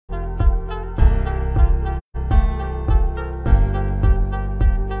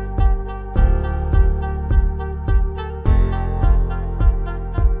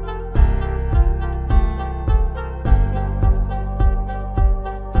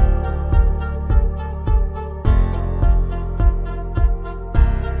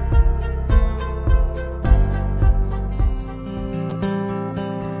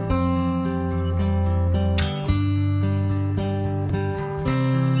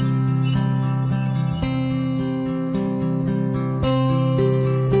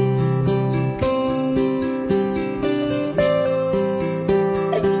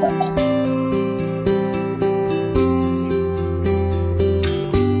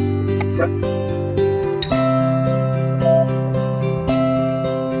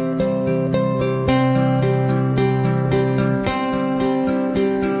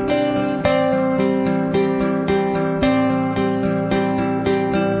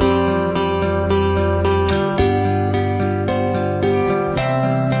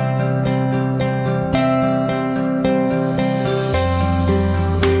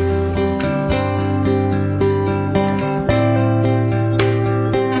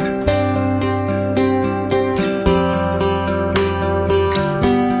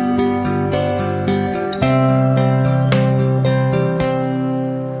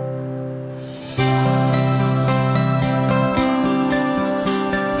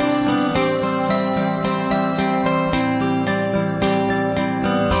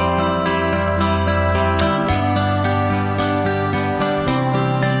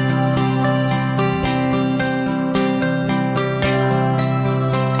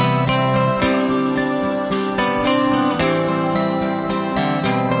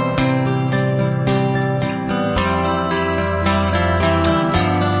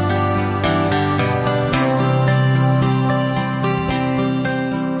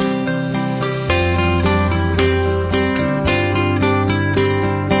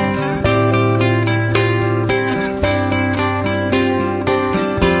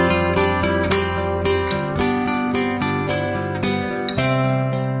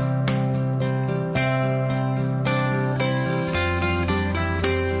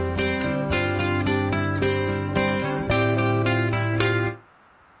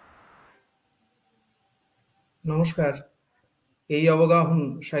নমস্কার। এই অবগাহন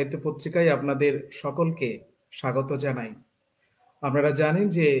সাহিত্য পত্রিকায় আপনাদের সকলকে স্বাগত জানাই। আপনারা জানেন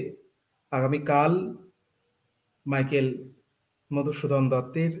যে আগামীকাল মাইকেল মধুসূদন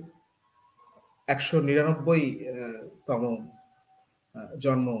দত্তের 199তম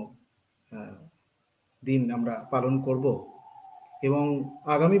জন্ম দিন আমরা পালন করব এবং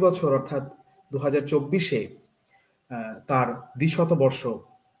আগামী বছর অর্থাৎ 2024-এ তার 200 বর্ষ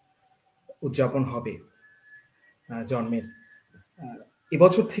উদযাপন হবে জন্মের।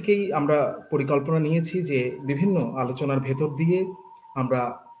 এবছর থেকেই আমরা পরিকল্পনা নিয়েছি যে বিভিন্ন আলোচনার ভেতর দিয়ে আমরা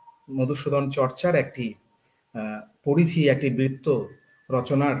মধুসূদন চর্চার একটি পরিধি, একটি বৃত্ত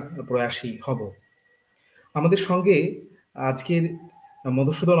রচনার প্রয়াসী হব। আমাদের সঙ্গে আজকের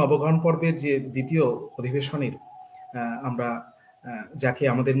মধুসূদন অবগাহন পর্বের যে দ্বিতীয় অধিবেশনের আমরা যাকে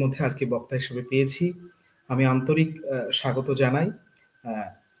আমাদের মধ্যে আজকে বক্তা হিসেবে পেয়েছি, আমি আন্তরিক স্বাগত জানাই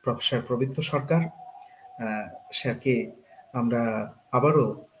প্রফেসর পবিত্র সরকার স্যারকে। আমরা আবারও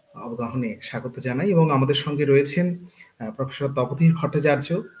অবগাহনে স্বাগত জানাই এবং আমাদের সঙ্গে রয়েছেন প্রফেসর তপোধীর ভট্টাচার্য।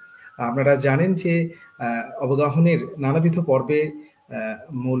 আপনারা জানেন যে অবগাহনের নানাবিধ পর্বে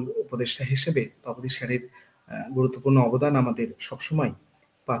মূল উপদেষ্টা হিসেবে তপোধীর স্যারের গুরুত্বপূর্ণ অবদান আমাদের সবসময়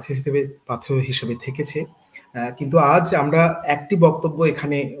পাথেয় হিসেবে থেকেছে। কিন্তু আজ আমরা একটি বক্তব্য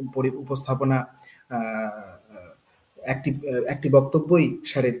এখানে উপস্থাপনা একটি বক্তব্যই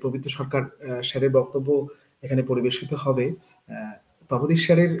স্যারের, পবিত্র সরকার স্যারের বক্তব্য এখানে পরিবেশিত হবে। তপোধীর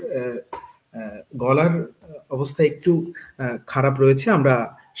স্যারের গলার অবস্থা একটু খারাপ রয়েছে। আমরা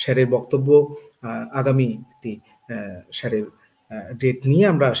স্যারের বক্তব্য আগামী একটি স্যারের ডেট নিয়ে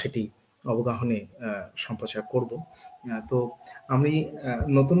আমরা সেটি অবগাহনে সম্প্রচার করব। তো আমি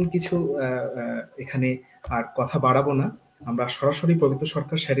নতুন কিছু এখানে আর কথা বাড়াবো না, আমরা সরাসরি পবিত্র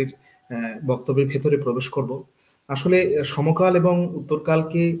সরকার স্যারের বক্তব্যের ভেতরে প্রবেশ করব। আসলে সমকাল এবং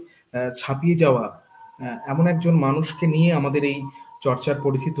উত্তরকালকে ছাপিয়ে যাওয়া এমন একজন মানুষকে নিয়ে আমাদের এই চর্চার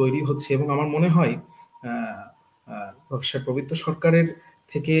পরিধি তৈরি হচ্ছে এবং আমার মনে হয় প্রফেসর পবিত্র সরকারের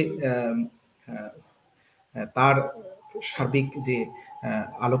থেকে তার সার্বিক যে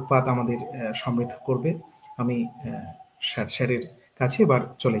আলোকপাত আমাদের সমৃদ্ধ করবে। আমি স্যারের কাছে এবার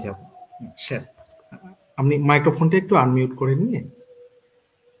চলে যাব। স্যার, আপনি মাইক্রোফোনটা একটু আনমিউট করে নিয়ে।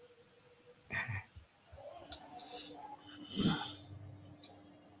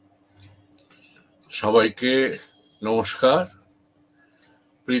 সবাইকে নমস্কার,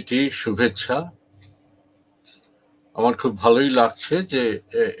 প্রীতি, শুভেচ্ছা। আমার খুব ভালোই লাগছে যে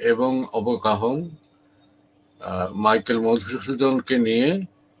এবং অবগাহন মাইকেল মধুসূদনকে নিয়ে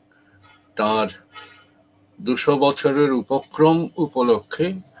তার 200 বছরের উপক্রম উপলক্ষে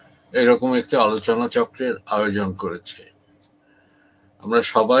এরকম একটি আলোচনা চক্রের আয়োজন করেছে। আমরা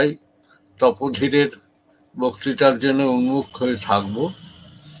সবাই তপোধীরের বক্তৃতার জন্য উন্মুখ হয়ে থাকব,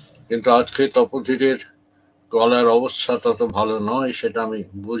 কিন্তু আজকে তপোধীরের গলার অবস্থা তত ভালো নয়, সেটা আমি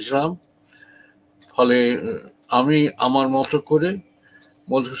বুঝলাম। ফলে আমি আমার মতো করে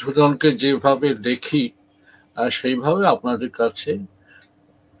মধুসূদনকে যেভাবে দেখি সেইভাবে আপনাদের কাছে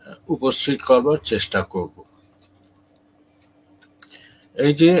উপস্থিত করবার চেষ্টা করব।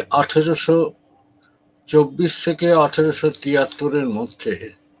 এই যে 1824 থেকে 1873-এর মধ্যে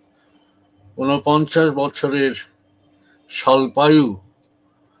 49 বছরের স্বল্পায়ু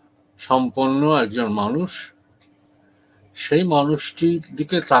সম্পন্ন একজন মানুষ, সেই মানুষটির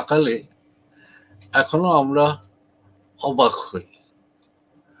দিকে তাকালে এখনো আমরা অবাক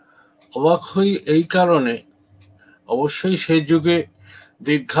হই এই কারণে, অবশ্যই সেই যুগে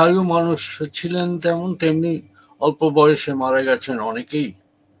দীর্ঘায়ু মানুষ ছিলেন তেমনি অল্প বয়সে মারা গেছেন অনেকেই।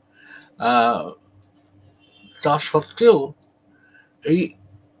 তা সত্ত্বেও এই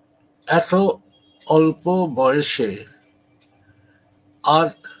এত অল্প বয়সে আর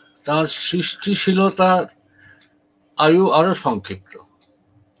তার সৃষ্টিশীলতার আয়ু আরো সংক্ষিপ্ত।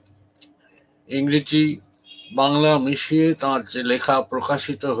 ইংরেজি বাংলা মিশিয়ে তার যে লেখা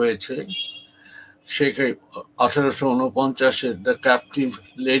প্রকাশিত হয়েছে, সেকে 1849-এর দ্য ক্যাপটিভ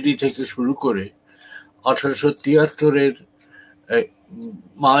লেডি থেকে শুরু করে 1873-এর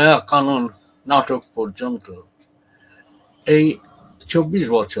মায়া কানন নাটক পর্যন্ত এই 24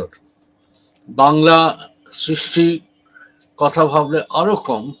 বছর বাংলা সৃষ্টি কথা ভাবলে আরো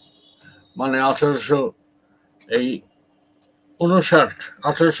কম, মানে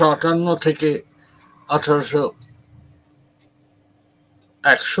 1858 থেকে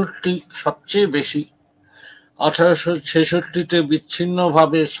 1861 সবচেয়ে বেশি, 1866-তে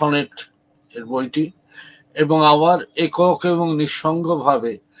বিচ্ছিন্নভাবে সনেট এর বইটি, এবং আবার একক এবং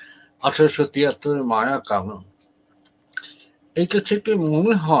নিঃসঙ্গভাবে 1873-এর মায়া কানন। এটা থেকে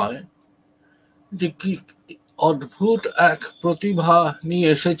মনে হয় যে কি অদ্ভুত এক প্রতিভা নিয়ে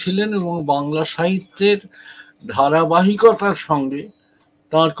এসেছিলেন, এবং বাংলা সাহিত্যের ধারাবাহিকতার সঙ্গে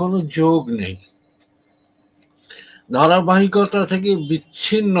তার কোনো যোগ নেই। ধারাবাহিকতা থেকে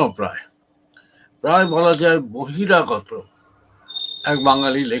বিচ্ছিন্ন প্রায় বলা যায় বহিরাগত এক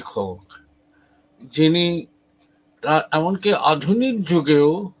বাঙালি লেখক, যিনি তার এমনকি আধুনিক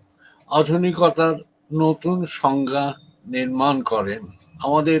যুগেও আধুনিকতার নতুন সংজ্ঞা নির্মাণ করেন।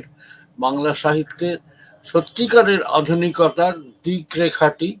 আমাদের বাংলা সাহিত্যের সত্যিকারের আধুনিকতার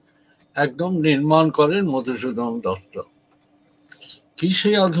দিকরেখাটি একদম নির্মাণ করেন মধুসূদন দত্ত। কি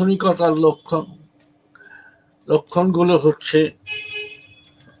সেই আধুনিকতার লক্ষণগুলো হচ্ছে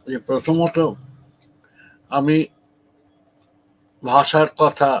যে, প্রথমত আমি ভাষার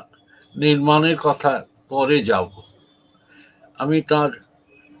কথা, নির্মাণের কথা পরে যাব, আমি তার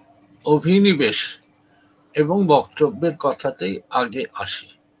অভিনিবেশ এবং বক্তব্যের কথাতেই আগে আসি।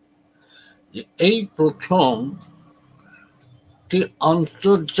 যে এই প্রথম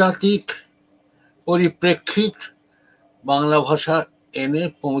আন্তর্জাতিক পরিপ্রেক্ষিত বাংলা ভাষা এনে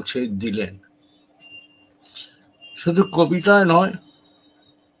পৌঁছে দিলেন, শুধু কবিতায় নয়,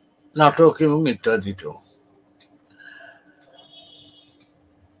 নাটক এবং ইত্যাদিতেও।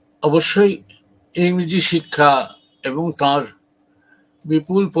 অবশ্যই ইংরেজি শিক্ষা এবং তার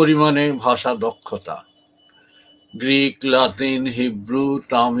বিপুল পরিমাণে ভাষা দক্ষতা, গ্রিক, লাতিন, হিব্রু,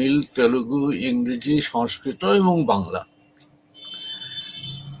 তামিল, তেলুগু, ইংরেজি, সংস্কৃত এবং বাংলা।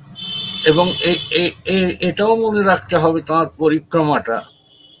 এবং এটাও মনে রাখতে হবে, তার পরিক্রমাটা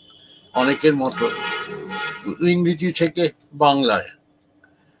অনেকের মতো ইংরেজি থেকে বাংলায়,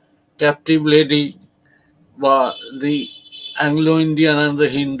 ক্যাপটিভ লেডি বা দি Anglo Indian and the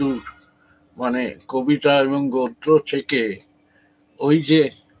Hindu, মানে কবিতা এবং গদ্য থেকে ওই যে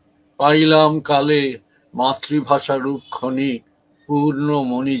পাইলাম কালে মাতৃভাষা রূপ খনি পূর্ণ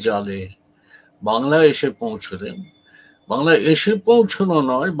মণি জালে, বাংলায় এসে পৌঁছলেন। বাংলা এসে পৌঁছানো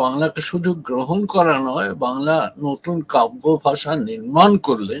নয়, বাংলাকে শুধু গ্রহণ করা নয়, বাংলা নতুন কাব্য ভাষা নির্মাণ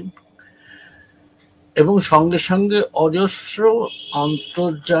করলেন, এবং সঙ্গে সঙ্গে অজস্র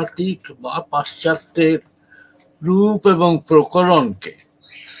আন্তর্জাতিক বা পাশ্চাত্যের রূপ এবং প্রকরণকে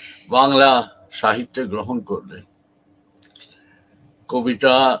বাংলা সাহিত্যে গ্রহণ করলেন।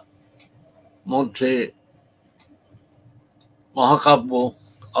 কবিতা মধ্যে মহাকাব্য,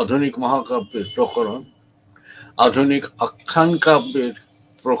 আধুনিক মহাকাব্যের প্রকরণ, আধুনিক আখ্যান কাব্যের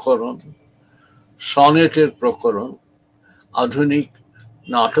প্রকরণ, সনেটের প্রকরণ, আধুনিক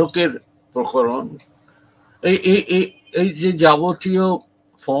নাটকের প্রকরণ, এই যে যাবতীয়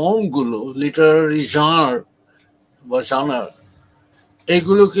ফর্মগুলো, লিটারারি জানার বা জানার,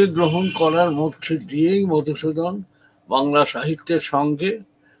 এগুলোকে গ্রহণ করার মধ্যে দিয়েই মধুসূদন বাংলা সাহিত্যের সঙ্গে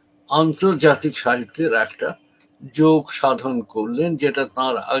আন্তর্জাতিক সাহিত্যের একটা যোগ সাধন করলেন, যেটা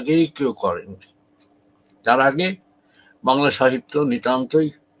তার আগেই কেউ করেননি। তার আগে বাংলা সাহিত্য নিতান্তই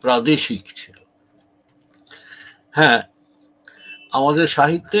প্রাদেশিক ছিল। হ্যাঁ, আমাদের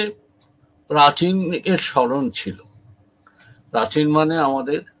সাহিত্যে প্রাচীন এর স্মরণ ছিল। প্রাচীন মানে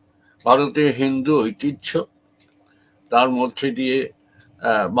আমাদের ভারতীয় হিন্দু ঐতিহ্য, তার মধ্যে দিয়ে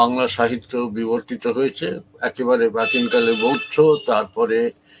বাংলা সাহিত্য বিবর্তিত হয়েছে। একেবারে প্রাচীনকালে বৌদ্ধ, তারপরে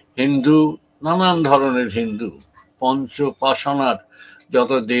হিন্দু, নানান ধরনের হিন্দু, পঞ্চপাশানার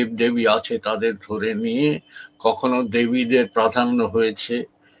যত দেব দেবী আছে তাদের ধরে নিয়ে কখনো দেবীদের প্রাধান্য হয়েছে,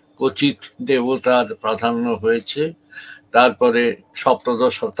 কচিত দেবতার প্রাধান্য হয়েছে। তারপরে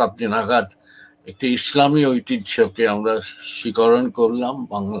সপ্তদশ শতাব্দী নাগাদ একটি ইসলামী ঐতিহ্যকে আমরা স্বীকরণ করলাম।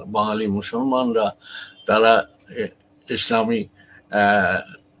 বাঙালি মুসলমানরা তারা ইসলামী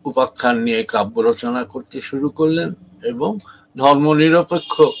উপাখ্যান নিয়ে কাব্য রচনা করতে শুরু করলেন এবং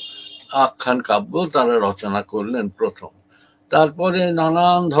ধর্মনিরপেক্ষ আখ্যান কাব্য তারা রচনা করলেন প্রথম। তারপরে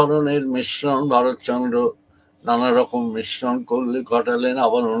নানান ধরনের মিশ্রণ, ভারতচন্দ্র নানা রকম মিশ্রণ করলে ঘটালেন।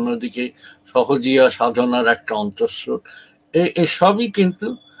 আবার অন্যদিকে সহজিয়া সাধনার একটা অন্তঃস্রোত। এসবই কিন্তু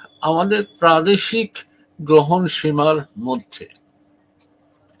আমাদের প্রাদেশিক গ্রহণ সীমার মধ্যে।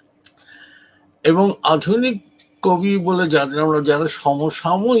 এবং আধুনিক কবি বলে যাদের আমরা, যারা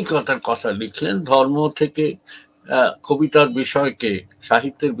সমসাময়িকতার কথা লিখলেন, ধর্ম থেকে কবিতার বিষয়কে,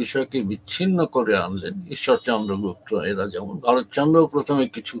 সাহিত্যের বিষয়কে বিচ্ছিন্ন করে আনলেন ঈশ্বরচন্দ্র গুপ্ত। এরা যেমন, ভারতচন্দ্র প্রথমে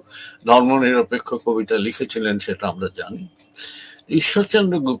কিছু ধর্মনিরপেক্ষ কবিতা লিখেছিলেন সেটা আমরা জানি।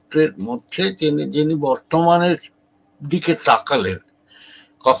 ঈশ্বরচন্দ্র গুপ্তের মধ্যে যিনি বর্তমানের দিকে তাকালেন,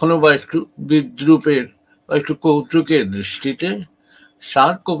 কখনো বা একটু বিদ্রুপের বা একটু কৌতুকের দৃষ্টিতে,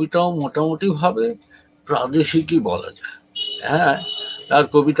 তার কবিতাও মোটামুটি ভাবে প্রাদেশিকই বলা যায়। হ্যাঁ, তার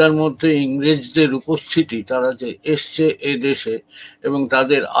কবিতার মধ্যে ইংরেজদের উপস্থিতি, তারা যে এসছে এ দেশে এবং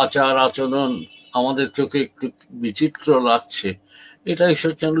তাদের আচার আচরণ আমাদের চোখে একটু বিচিত্র লাগছে, এটা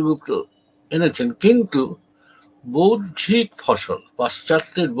ঈশ্বরচন্দ্র গুপ্ত এনেছেন। কিন্তু বৌদ্ধিক ফসল,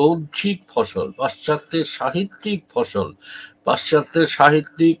 পাশ্চাত্যের বৌদ্ধিক ফসল, পাশ্চাত্যের সাহিত্যিক ফসল, পাশ্চাত্যের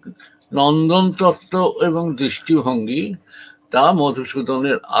সাহিত্যিক নন্দন তত্ত্ব এবং দৃষ্টিভঙ্গি, তা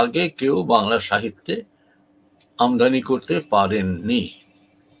মধুসূদনের আগে কেউ বাংলা সাহিত্যে আমদানি করতে পারেননি।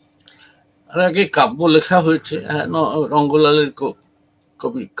 আর আগে কাব্য লেখা হয়েছে, হ্যাঁ, রঙ্গলালের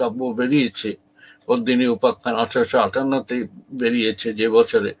কবি কাব্য বেরিয়েছে, পদ্মিনী উপাখ্যান 1858-তে বেরিয়েছে, যে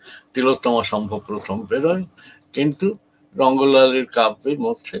বছরে তিলোত্তমা সম্ভব প্রথম বেরোয়। কিন্তু রঙ্গলালের কাব্যের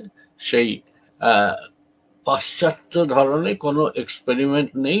মধ্যে সেই পাশ্চাত্য ধরনের কোনো এক্সপেরিমেন্ট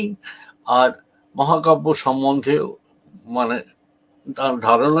নেই। আর মহাকাব্য সম্বন্ধে মানে তার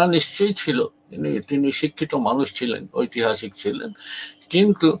ধারণা নিশ্চয়ই ছিল, তিনি শিক্ষিত মানুষ ছিলেন, ঐতিহাসিক ছিলেন,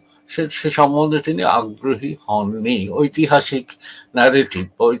 কিন্তু সে সম্বন্ধে তিনি আগ্রহী হননি। ঐতিহাসিক ন্যারেটিভ,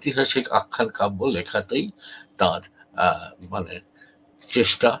 ঐতিহাসিক আখ্যান কাব্য লেখাতেই তার মানে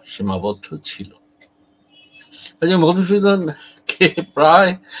চেষ্টা সীমাবদ্ধ ছিল। মধুসূদনকে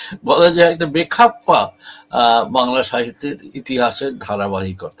প্রায় বলা যায় একটা বেখাপ্পা বাংলা সাহিত্যের ইতিহাসের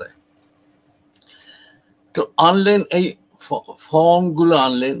ধারাবাহিকতায়। তো আনলেন এই ফর্মগুলো,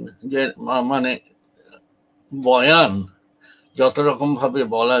 আনলেন যে মানে বয়ান যত রকম ভাবে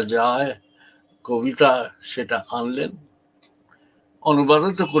বলা যায়, কবিতা, সেটা আনলেন।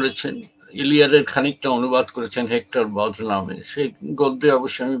 অনুবাদও তো করেছেন, ইলিয়াদের খানিকটা অনুবাদ করেছেন হেক্টর বধ নামে। সেই গদ্যে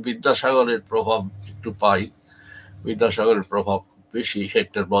অবশ্যই আমি বিদ্যাসাগরের প্রভাব একটু পাই, বিদ্যাসাগরের প্রভাব বেশি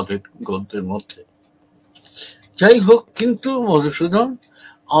হেক্টর বধের গদ্যের মধ্যে। যাই হোক, কিন্তু মধুসূদন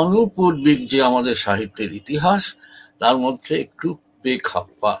আনুপূর্বিক যে আমাদের সাহিত্যের ইতিহাস, তার মধ্যে একটু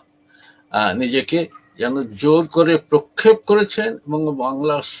বেখাপ্পা, নিজেকে যেন জোর করে প্রক্ষেপ করেছেন এবং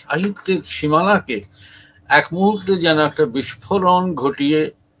বাংলা সাহিত্যের সীমানাকে এক মুহূর্তে যেন একটা বিস্ফোরণ ঘটিয়ে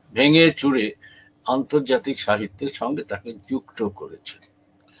ভেঙে চুরে আন্তর্জাতিক সাহিত্যের সঙ্গে তাকে যুক্ত করেছেন।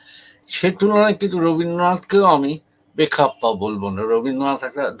 সে তুলনায় কিন্তু রবীন্দ্রনাথকেও আমি বেখাপ্পা বলবো না। রবীন্দ্রনাথ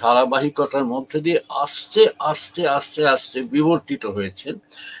একটা ধারাবাহিকতার মধ্যে দিয়ে আস্তে আস্তে আস্তে আস্তে বিবর্তিত হয়েছেন।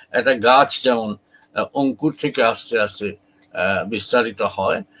 একটা গাছ যেমন অঙ্কুর থেকে আস্তে আস্তে বিস্তারিত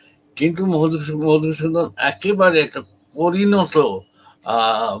হয়, কিন্তু মধুসূদন একেবারে একটা পরিণত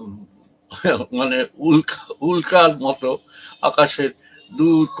মানে উল্কার মতো আকাশের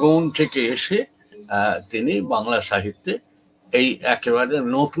দূর কোণ থেকে এসে তিনি বাংলা সাহিত্যে এই একেবারে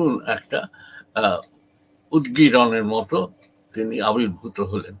নতুন একটা উদ্গীরণের মতো তিনি আবির্ভূত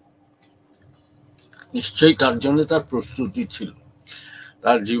হলেন। নিশ্চয়ই তার জন্য তার প্রস্তুতি ছিল।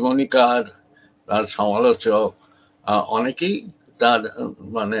 তার জীবনীকার, তার সমালোচক অনেকেই তার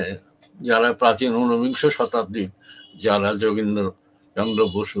মানে যারা প্রাচীন ঊনবিংশ শতাব্দীর, যারা যোগেন্দ্রচন্দ্র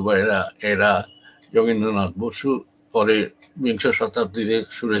বসু বা এরা যোগেন্দ্রনাথ বসু, পরে বিংশ শতাব্দীর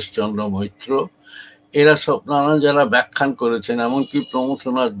সুরেশচন্দ্র মৈত্র, এরা সব নানা যারা ব্যাখ্যান করেছেন, এমনকি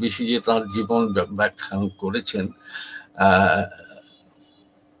প্রমথনাথ বিশি যে তাঁর জীবন ব্যাখ্যান করেছেন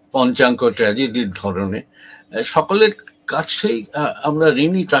পঞ্চাঙ্গ ট্র্যাজেডির ধরনে, সকলের কাছেই আমরা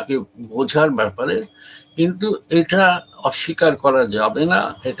ঋণী তাকে বোঝার ব্যাপারে। কিন্তু এটা অস্বীকার করা যাবে না,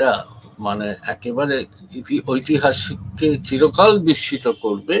 এটা মানে একেবারে ঐতিহাসিককে চিরকাল বিস্মিত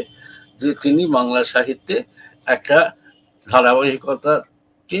করবে যে তিনি বাংলা সাহিত্যে একটা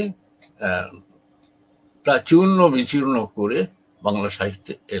ধারাবাহিকতাকে প্রায় চূর্ণ বিচূর্ণ করে বাংলা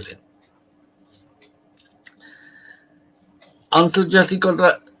সাহিত্যে এলেন। আন্তর্জাতিকতা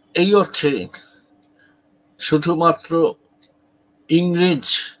এই অর্থে শুধুমাত্র ইংরেজ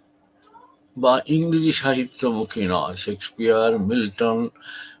বা ইংরেজি সাহিত্যমুখী নয়। শেক্সপিয়ার, মিল্টন,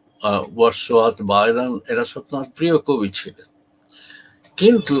 ওয়ার্ডসওয়ার্থ, বায়রন এরা সব তাঁর প্রিয় কবি ছিলেন,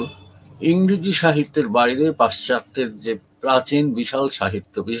 কিন্তু ইংরেজি সাহিত্যের বাইরে পাশ্চাত্যের যে প্রাচীন বিশাল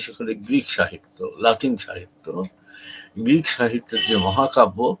সাহিত্য, বিশেষ করে গ্রিক সাহিত্য, লাতিন সাহিত্য, গ্রিক সাহিত্যের যে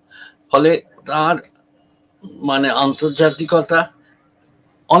মহাকাব্য, ফলে তার মানে আন্তর্জাতিকতা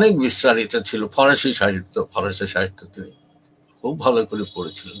অনেক বিস্তারিত ছিল। ফরাসি সাহিত্য তিনি খুব ভালো করে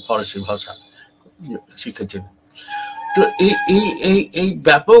পড়েছিলেন, ফরাসি ভাষা শিখেছিলেন। তো এই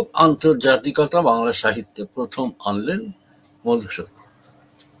ব্যাপক আন্তর্জাতিকতা বাংলা সাহিত্যে প্রথম আনলেন মধুসূদন।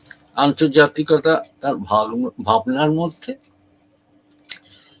 আন্তর্জাতিকতা তার ভাবনার মধ্যে,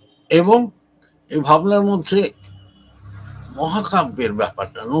 এবং এই ভাবনার মধ্যে মহাকাব্যের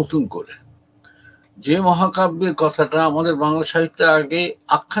ব্যাপারটা নতুন করে, যে মহাকাব্যের কথাটা আমাদের বাংলা সাহিত্যে আগে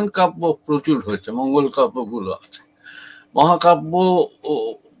আখ্যান কাব্য প্রচুর হয়েছে, মঙ্গল কাব্যগুলো আছে। মহাকাব্য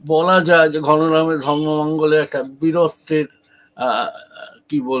বলা যায় যে ঘনরামের ধর্মমঙ্গলে একটা বীরত্বের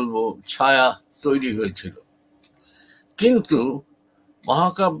কি বলবো ছায়া তৈরি হয়েছিল, কিন্তু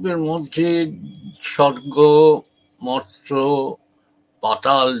মহাকাব্যের মধ্যে স্বর্গ, মর্ত্য,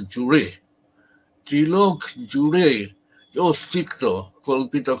 পাতাল জুড়ে, ত্রিলোক জুড়ে যে অস্তিত্ব,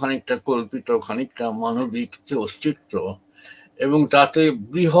 খানিকটা মানবিক যে অস্তিত্ব, এবং তাতে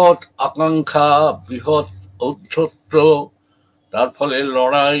বৃহৎ আকাঙ্ক্ষা, বৃহৎ ঔদ্ধত্য, তার ফলে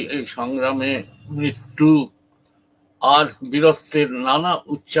লড়াই, এই সংগ্রামে মৃত্যু আর বীরত্বের নানা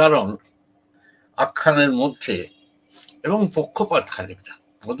উচ্চারণ আখ্যানের মধ্যে, এবং পক্ষপাত খানিকটা,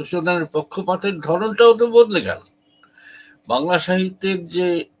 মধুসূদনের পক্ষপাতের ধরনটাও তো বদলে গেল। বাংলা সাহিত্যের যে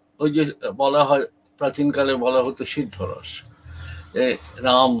ওই যে বলা হয়, প্রাচীনকালে বলা হতো সিদ্ধরস,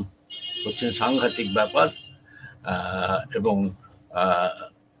 রাম হচ্ছে সাংঘাতিক ব্যাপার এবং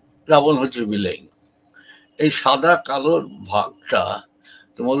রাবণ হচ্ছে বিলেন, এই সাদা কালোর ভাগটা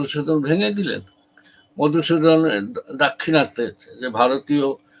তো মধুসূদন ভেঙে দিলেন। মধুসূদন দাক্ষিণাত্যের যে ভারতীয়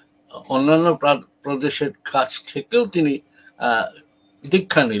অন্যান্য প্রদেশের কাছ থেকেও তিনি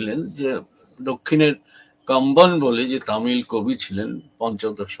দীক্ষা নিলেন, যে দক্ষিণের কম্বন বলে যে তামিল কবি ছিলেন,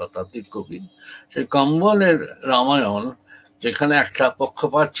 পঞ্চদশ শতাব্দীর কবি, সেই কম্বনের রামায়ণ, যেখানে একটা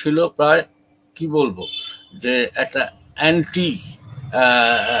পক্ষপাত ছিল, প্রায় কি বলবো যে একটা অ্যান্টি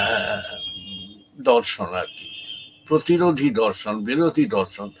দর্শন আর কি, প্রতিরোধী দর্শন, বিরোধী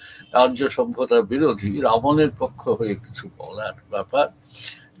দর্শন, রাজ্য সভ্যতার বিরোধী, রাবণের পক্ষ হয়ে কিছু বলার ব্যাপার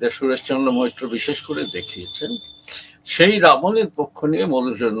যে সুরেশচন্দ্র মৈত্র বিশেষ করে দেখিয়েছেন। সেই রাবণের পক্ষ নিয়ে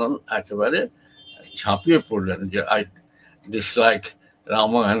মধুসূদন একেবারে ঝাঁপিয়ে পড়লেন যে I dislike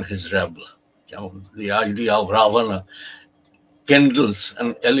Rama and his rebel. The idea of Ravana kindles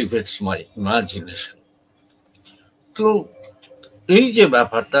and elevates my imagination. তো এই যে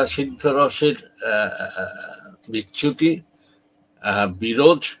ব্যাপারটা, সিদ্ধরসের বিচ্যুতি,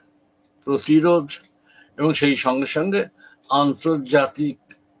 বিরোধ, প্রতিরোধ, এবং সেই সঙ্গে সঙ্গে আন্তর্জাতিক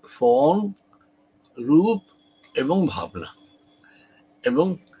ফর্ম, রূপ এবং ভাবনা, এবং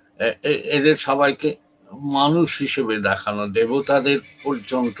এদের সবাইকে মানুষ হিসেবে দেখানো, দেবতাদের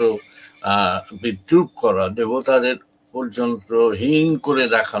পর্যন্ত বিদ্রুপ করা, দেবতাদের পর্যন্ত হীন করে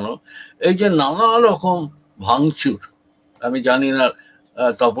দেখানো, এই যে নানা রকম ভাঙচুর, আমি জানি না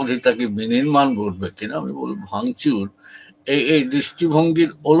তপোধিতাকে বিনির্মাণ বলবে কিনা, আমি বলব ভাঙচুর, এই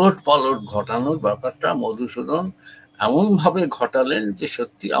দৃষ্টিভঙ্গির ওলট পালট ঘটানোর ব্যাপারটা মধুসূদন এমনভাবে ঘটালেন যে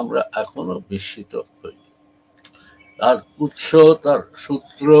সত্যি আমরা এখনো বিস্মিত হই। তার উৎস, তার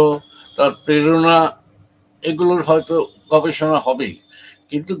সূত্র, তার প্রেরণা, এগুলোর হয়তো গবেষণা হবেই,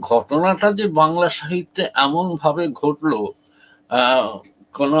 কিন্তু ঘটনাটা যে বাংলা সাহিত্যে এমন ভাবে ঘটলো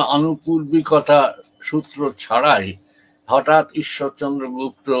কোনো আনুপূর্বিকতা সূত্র ছাড়াই, হঠাৎ ঈশ্বরচন্দ্র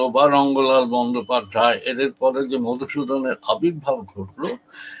গুপ্ত বা রঙ্গলাল বন্দ্যোপাধ্যায় এদের পরে যে মধুসূদনের আবির্ভাব ঘটলো,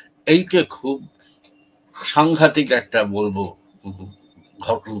 এইটা খুব সাংঘাতিক একটা বলবো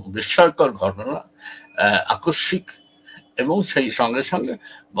বিস্ময়কর ঘটনা, আকস্মিক, এবং সেই সঙ্গে সঙ্গে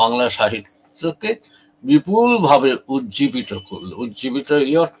বাংলা সাহিত্যকে বিপুলভাবে উজ্জীবিত করলো। উজ্জীবিত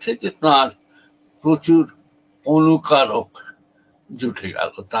এই অর্থে যে তার প্রচুর অনুকারক জুটে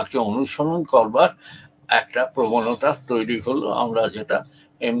গেল, তাকে অনুসরণ করবার একটা প্রবণতা তৈরি হলো, আমরা যেটা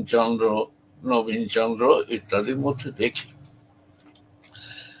হেমচন্দ্র, নবীনচন্দ্র ইত্যাদির মধ্যে দেখি।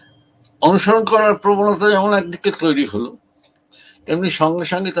 অনুসরণ করার প্রবণতা যেমন একদিকে তৈরি হলো, তেমনি সঙ্গে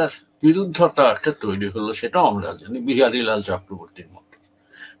সঙ্গে তার বিরুদ্ধতা একটা তৈরি হলো, সেটা আমরা জানি। বিহারীলাল চক্রবর্তীর মতো,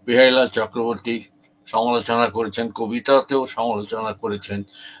 বিহারীলাল চক্রবর্তী সমালোচনা করেছেন, কবিতাতেও সমালোচনা করেছেন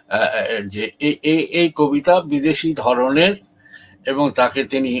যে এই কবিতা বিদেশি ধরনের, এবং তাকে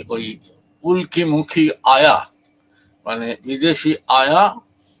তিনি ওই উল্কিমুখী আয়া, মানে বিদেশি আয়া,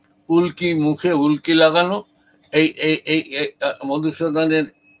 উল্কি মুখে উল্কি লাগানো, এই এই এই মধুসূদনের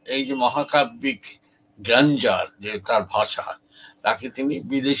এই যে মহাকাব্যিক গ্রাঞ্জার যে তার ভাষা, তাকে তিনি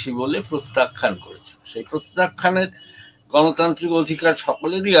বিদেশি বলে প্রত্যাখ্যান করেছেন। সেই প্রত্যাখ্যানের গণতান্ত্রিক অধিকার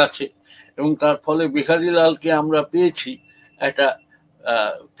সকলেরই আছে, এবং তার ফলে বিহারীলালকে আমরা পেয়েছি একটা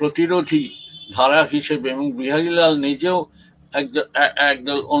প্রতিরোধী ধারা হিসেবে, এবং বিহারীলাল নিজেও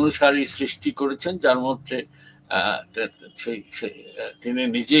একদল অনুসারী সৃষ্টি করেছেন, যার মধ্যে তিনি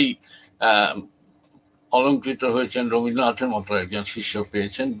নিজেই অলঙ্কৃত হয়েছেন, রবীন্দ্রনাথের মতো একজন শিষ্য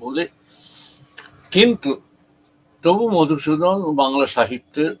পেয়েছেন বলে। কিন্তু তবু মধুসূদন বাংলা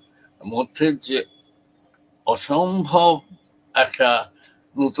সাহিত্যের মধ্যে যে অসম্ভব একটা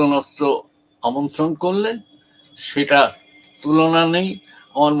নূতনত্ব আমন্ত্রণ করলেন, সেটা তুলনা নেই।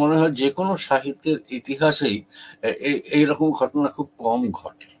 আমার মনে হয় যে কোনো সাহিত্যের ইতিহাসেই এইরকম ঘটনা খুব কম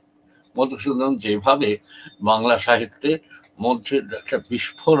ঘটে। মধুসূদন যেভাবে বাংলা সাহিত্যের মধ্যে একটা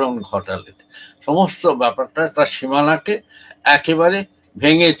বিস্ফোরণ ঘটালেন, সমস্ত ব্যাপারটা তার সীমানাকে একেবারে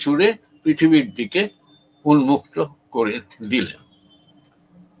ভেঙে চুরে পৃথিবীর দিকে উন্মুক্ত করে দিলেন।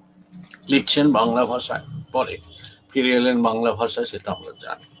 লিখছেন বাংলা ভাষায়, পরে ফিরে এলেন বাংলা ভাষায়, সেটা আমরা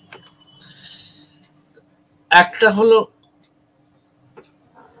জানি। একটা হলো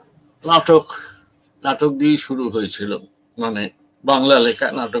নাটক, নাটক দিয়েই শুরু হয়েছিল, মানে বাংলা লেখা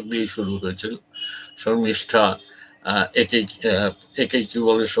নাটক দিয়ে শুরু হয়েছিল। শর্মিষ্ঠা, একে কি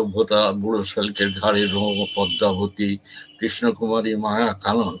বলে সভ্যতা, বুড়ো শালিকের ঘাড়ে রোম, পদ্মাবতী, কৃষ্ণকুমারী, মায়া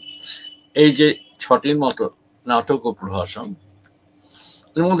কানন, এই যে 6টির মতো নাটক ও প্রহসন।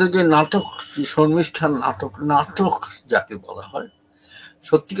 এর মধ্যে যে নাটক, শর্মিষ্ঠার নাটক, নাটক যাকে বলা হয়,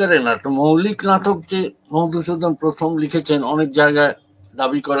 সত্যিকারের নাটক, মৌলিক নাটক যে মধুসূদন প্রথম লিখেছেন, অনেক জায়গায়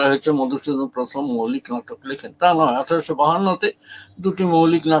দাবি করা হয়েছে মধুসূদন প্রথম মৌলিক নাটক লেখেন, তা নয়। 1852-তে 2টি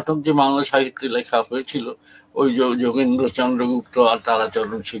মৌলিক নাটক যে বাংলা সাহিত্যে লেখা হয়েছিল, ওই যোগেন্দ্র চন্দ্রগুপ্ত আর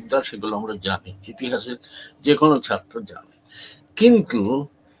তারাচরণ শিকদার, সেগুলো আমরা জানি, ইতিহাসের যে কোনো ছাত্র জানে। কিন্তু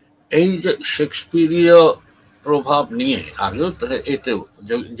এই যে শেক্সপিরীয় প্রভাব নিয়ে আগেও এতেও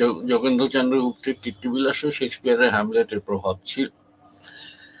যোগেন্দ্র চন্দ্রগুপ্তের কীর্তিবিলাসেও শেক্সপিয়ারের হ্যামলেটের প্রভাব ছিল।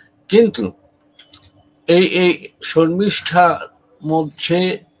 কিন্তু এই শর্মিষ্ঠার মধ্যে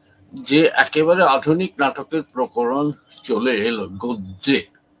যে একেবারে আধুনিক নাটকের প্রকরণ চলে এলো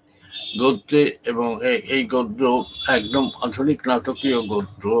গদ্যে, এবং এই গদ্য একদম আধুনিক নাটকীয়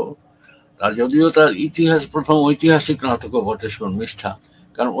গদ্য। তার যদিও তার ইতিহাস প্রথম ঐতিহাসিক নাটকও বটে শর্মিষ্ঠা,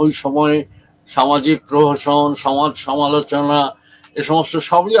 কারণ ওই সময়ে সামাজিক প্রহসন, সমাজ সমালোচনা, এ সমস্ত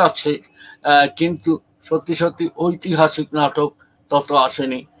সবই আছে, কিন্তু সত্যি সত্যি ঐতিহাসিক নাটক তত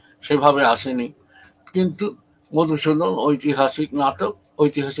আসেনি, সেভাবে আসেনি। কিন্তু মধুসূদন ঐতিহাসিক নাটক,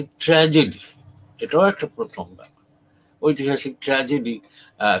 ঐতিহাসিক ট্র্যাজেডি, এটাও একটা প্রথম ব্যাপার। ঐতিহাসিক ট্র্যাজেডি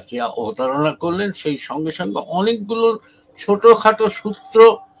কে অবতারণা করলেন, সেই সঙ্গে সঙ্গে অনেকগুলো ছোটখাটো সূত্র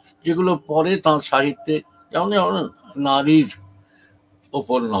যেগুলো পরে তাঁর সাহিত্যে, যেমন নারীর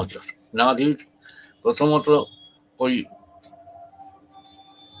ওপর নজর, নারীর প্রথমত ওই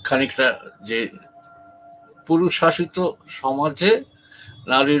খানিকটা যে পুরুষ শাসিত সমাজে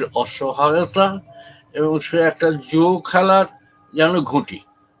নারীর অসহায়তা, এবং সে একটা জুয়ো খেলার যেন ঘুঁটি,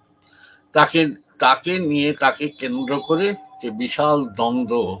 তাকে নিয়ে, তাকে কেন্দ্র করে যে বিশাল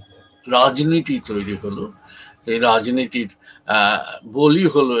দ্বন্দ্ব রাজনীতি তৈরি হলো। এই রাজনীতির বলি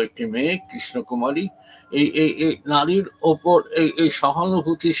হলো একটি মেয়ে, কৃষ্ণকুমারী। এই নারীর ওপর এই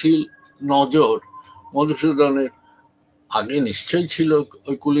সহানুভূতিশীল নজর মধুসূদনের আগে নিশ্চয়ই ছিল,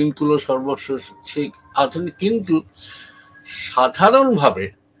 ওই কুলিনকুল সর্বস্ব সেই আধুনিক, কিন্তু সাধারণভাবে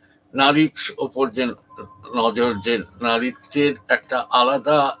নারীর ওপর যে নজর, যে নারীত্বের একটা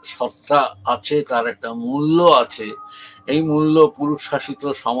আলাদা সত্তা আছে, তার একটা মূল্য আছে, এই মূল্য পুরুষ শাসিত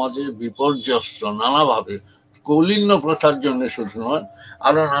সমাজের বিপর্যস্ত নানাভাবে, কৌলিন্য প্রথার জন্য শুধু নয়,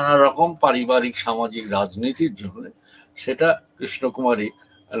 আরো নানা রকম পারিবারিক সামাজিক রাজনীতির জন্য, সেটা কৃষ্ণকুমারী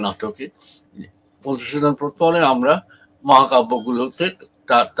নাটকে মধুসূদন পরে আমরা মহাকাব্যগুলোতে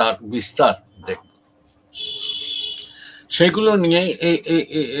তার বিস্তার দেখব। সেগুলো নিয়ে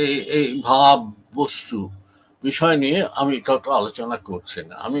এই ভাব বস্তু বিষয় নিয়ে আমি তত আলোচনা করছি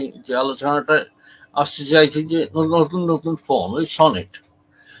না। আমি যে আলোচনাটা আসতে চাইছি যে নতুন নতুন ফর্ম, ওই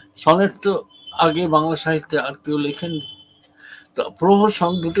সনেট তো আগে বাংলা সাহিত্যে আর কেউ লেখেননি। তো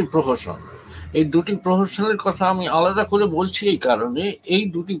প্রহসন, 2টি প্রহসন, এই 2টি প্রহসনের কথা আমি আলাদা করে বলছি এই কারণে, এই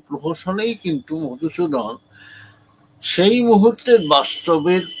 2টি প্রহসনেই কিন্তু মধুসূদন সেই মুহূর্তের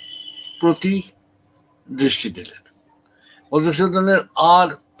বাস্তবের প্রতি দৃষ্টি দিলেন। মধুসূদনের আর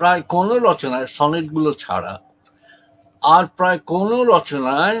প্রায় কোনো রচনায়, সনেটগুলো ছাড়া আর প্রায় কোনো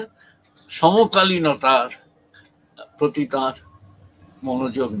রচনায় সমকালীনতার প্রতি তাঁর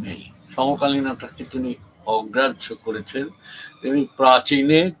মনোযোগ নেই। সমকালীনতাকে তিনি অগ্রাহ্য করেছেন। তিনি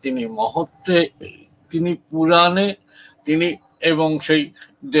প্রাচীনে, তিনি মহত্বে, তিনি পুরাণে, তিনি এবং সেই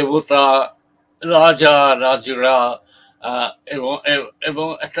দেবতা, রাজা রাজরা এবং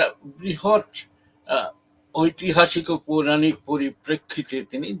একটা বৃহৎ ঐতিহাসিক ও পৌরাণিক পরিপ্রেক্ষিতে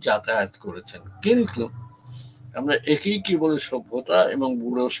তিনি যাতায়াত করেছেন। কিন্তু আমরা একই কি বলে সভ্যতা এবং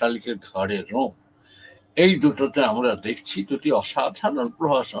বুড়ো শালিকের ঘাড়ে রোম, এই দুটোতে আমরা দেখছি দুটি অসাধারণ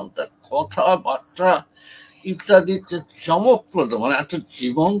প্রহসন। তার কথাবার্তা ইত্যাদিতে চমকপ্রদ, মানে এত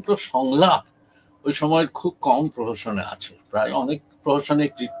জীবন্ত সংলাপ ওই সময়ের খুব কম প্রহসনে আছে। প্রায় অনেক প্রহসনে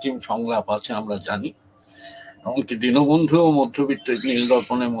কৃত্রিম সংলাপ আছে আমরা জানি, এমনকি দীনবন্ধু ও মধ্যবিত্ত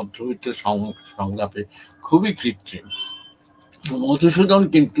নীলদর্পণের মধ্যবিত্ত সংলাপে খুবই কৃত্রিম। মধুসূদন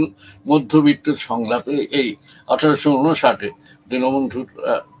কিন্তু মধ্যবিত্ত সংলাপে এই 1859 দীনবন্ধুর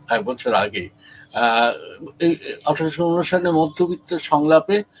এক বছর আগে এই 1859 মধ্যবিত্ত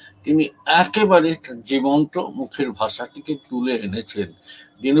সংলাপে তিনি একেবারে জীবন্ত মুখের ভাষাটিকে তুলে এনেছেন।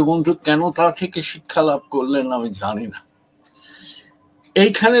 দীনবন্ধু কেন তা থেকে শিক্ষা লাভ করলেন আমি জানি না।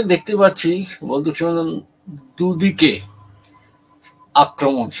 এইখানে দেখতে পাচ্ছি মধুসূদন দুদিকে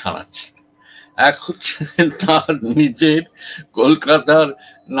আক্রমণ ছাড়াচ্ছে। এক হচ্ছে তার নিজের কলকাতার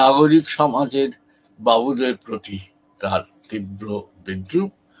নাগরিক সমাজের বাবুদের প্রতি তার তীব্র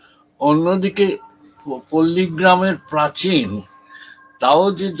বিদ্রুপ, অন্যদিকে পল্লীগ্রামের প্রাচীন, তাও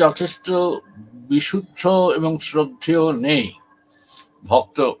যে যথেষ্ট বিশুদ্ধ এবং শ্রদ্ধেয় নেই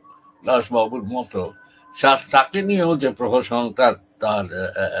ভক্ত দাসবাবুর মতো, তাকে নিয়েও যে প্রহসন, তার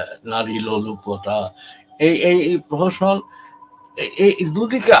নারী লোলুপতা, এই প্রহসন এই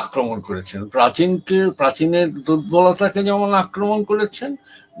দুদিকে আক্রমণ করেছেন। প্রাচীনের দুর্বলতাকে যেমন আক্রমণ করেছেন,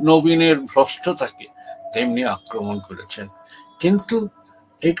 নবীনের ভ্রষ্টতাকে তেমনি আক্রমণ করেছেন। কিন্তু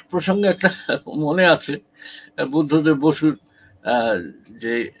এই প্রসঙ্গে একটা মনে আছে, বুদ্ধদেব বসুর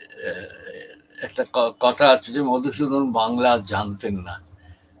যে একটা কথা আছে যে মধুসূদন বাংলা জানতেন না।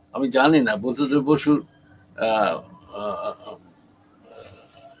 আমি জানি না বুদ্ধদেব বসুর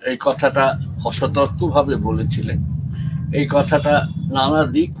এই কথাটা অসতর্কভাবে বলেছিলেন। এই কথাটা নানা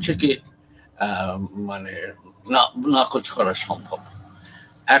দিক থেকে মানে নাকচ করা সম্ভব।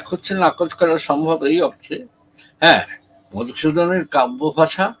 এক হচ্ছে নাকচ করা সম্ভব এই অর্থে, হ্যাঁ, মধুসূদনের কাব্য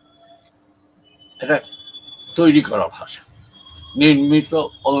ভাষা এটা তৈরি করা ভাষা, নির্মিত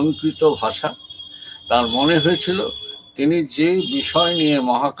অলঙ্কৃত ভাষা। তার মনে হয়েছিল তিনি যে বিষয় নিয়ে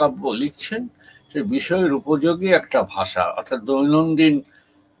মহাকাব্য লিখছেন সে বিষয়ের উপযোগী একটা ভাষা, অর্থাৎ দৈনন্দিন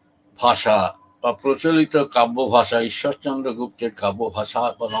ভাষা বা প্রচলিত কাব্য ভাষা, ঈশ্বরচন্দ্র গুপ্তের কাব্য ভাষা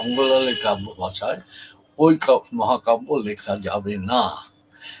বা রঙ্গলালের কাব্য ভাষায় ওই মহাকাব্য লেখা যাবে না।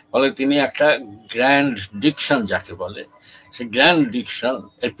 ফলে তিনি একটা গ্র্যান্ড ডিকশন যাকে বলে, সে গ্র্যান্ড ডিকশন,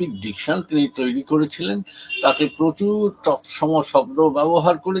 এপিক ডিকশন তিনি তৈরি করেছিলেন। তাতে প্রচুর তৎসম শব্দ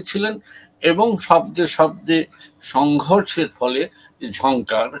ব্যবহার করেছিলেন এবং শব্দে শব্দে সংঘর্ষের ফলে যে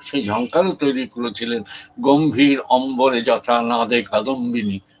ঝঙ্কার, সেই ঝঙ্কারও তৈরি করেছিলেন। গম্ভীর অম্বরে যথা নাদে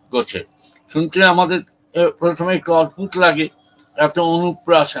কাদম্বিনী গোছে, শুনতে আমাদের প্রথমে একটু অদ্ভুত লাগে, এত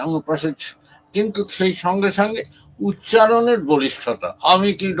অনুপ্রাসের, কিন্তু সেই সঙ্গে সঙ্গে উচ্চারণের বলিষ্ঠতা, আমি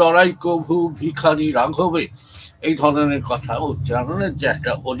কি ডরাই কভু ভিখারি রাঘবে, এই ধরনের কথা, উচ্চারণের যে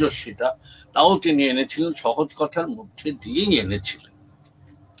একটা ওজস্বিতা, তাও তিনি এনেছিলেন, সহজ কথার মধ্যে দিয়েই এনেছিলেন।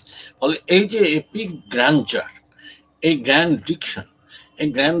 ফলে এই যে এপিক গ্র্যান্ডার, এই গ্র্যান্ড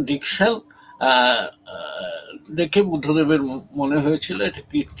ডিকশন দেখে বুদ্ধদেবের মনে হয়েছিল এটা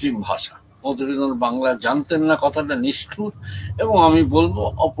কৃত্রিম ভাষা। মধুসূদন বাংলা জানতেন না কথাটা নিষ্ঠুর এবং আমি বলবো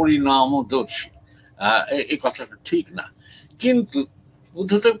অপরিণামদর্শী, এই কথাটা ঠিক না। কিন্তু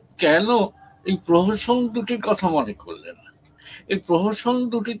বুদ্ধদেব কেন এই প্রহসন দুটির কথা মনে করলেন না? এই প্রহসন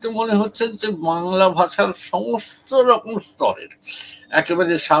দুটিতে মনে হচ্ছে যে বাংলা ভাষার সমস্ত রকম স্তরের,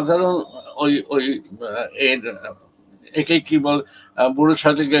 একেবারে সাধারণ ওই এর একে কি বল, বুড়ো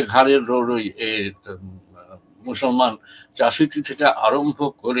সাদিকে ঘাড়ের রোড়ই এর মুসলমান চাষিটি থেকে আরম্ভ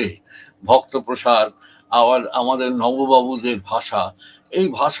করে ভক্তপ্রসাদ, আবার আমাদের নববাবুদের ভাষা, এই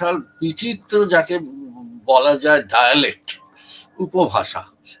ভাষার বিচিত্র যাকে বলা যায় ডায়ালেক্ট, উপভাষা,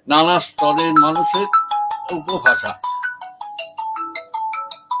 নানা স্তরের মানুষের উপভাষা।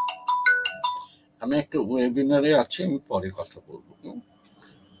 আমি একটা ওয়েবিনারে আছি, আমি পরে কথা বলবো।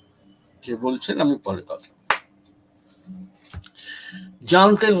 যে বলছেন আমি পরে কথা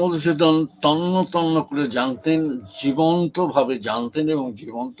জানতেন মধুসূদন, তন্ন তন্ন করে জানতেন, জীবন্ত ভাবে জানতেন এবং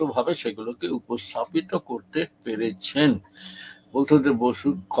জীবন্ত ভাবে সেগুলোকে উপস্থাপিত করতে পেরেছেন। বুদ্ধদেব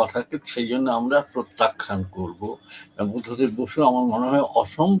বসুর কথাকে সেই জন্য আমরা প্রত্যাখ্যান করব। বুদ্ধদেব বসু আমার মনে হয়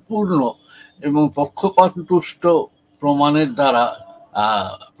অসম্পূর্ণ এবং পক্ষপাতদুষ্ট প্রমাণের দ্বারা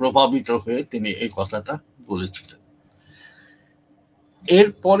প্রভাবিত হয়ে তিনি এই কথাটা বলেছিলেন।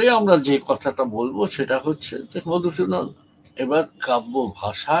 এরপরে আমরা যে কথাটা বলবো সেটা হচ্ছে যে মধুসূদন এবার কাব্য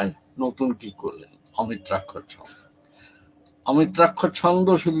ভাষায় নতুন কি করলেন। অমিত্রাক্ষর ছন্দ, অমিত্রাক্ষর ছন্দ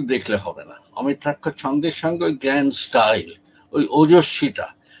শুধু দেখলে হবে না, অমিত্রাক্ষর ছন্দের সঙ্গে ওই গ্র্যান্ড স্টাইল, ওই ওজস্বিতা,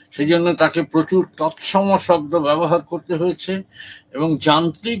 সেই জন্য তাকে প্রচুর তৎসম শব্দ ব্যবহার করতে হয়েছে এবং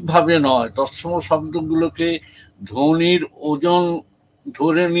যান্ত্রিকভাবে নয়, তৎসম শব্দগুলোকে ধ্বনির ওজন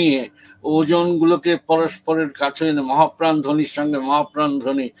ধরে নিয়ে ওজনগুলোকে পরস্পরের কাছে এনে মহাপ্রাণ ধ্বনির সঙ্গে মহাপ্রাণ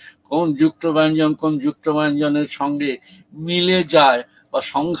ধ্বনি, কোন যুক্ত ব্যঞ্জন কোন যুক্ত ব্যঞ্জনের সঙ্গে মিলে যায় বা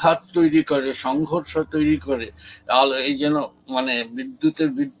সংঘাত তৈরি করে, সংঘর্ষ তৈরি করে, এই যেন মানে বিদ্যুতের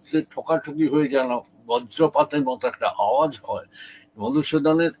ঠোকাঠুকি হয়ে যেন বজ্রপাতের মতো একটা আওয়াজ হয়।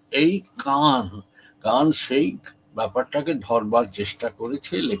 মধুসূদনের এই গান সেই ব্যাপারটাকে ধরবার চেষ্টা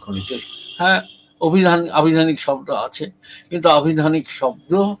করেছে লেখনীতে। হ্যাঁ, আভিধানিক শব্দ আছে, কিন্তু আভিধানিক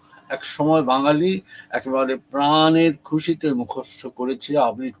শব্দ এক সময় বাঙালি একেবারে প্রাণের খুশিতে মুখস্থ করেছে,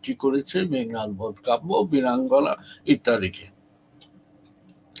 আবৃত্তি করেছে মেঘনাদ বধ কাব্য, বীরাঙ্গনা ইত্যাদিকে।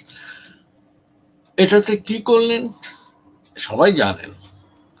 এটাতে কি করলেন সবাই জানেন,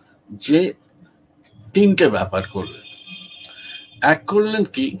 যে তিনটে ব্যাপার করলেন। এক করলেন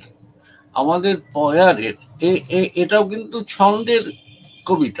কি, আমাদের পয়ারের এটাও কিন্তু ছন্দের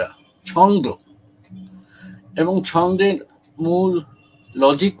কবিতা, ছন্দ, এবং ছন্দের মূল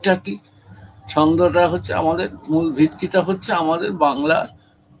লজিকটা কি, ছন্দটা হচ্ছে আমাদের মূল ভিত্তিটা হচ্ছে আমাদের বাংলা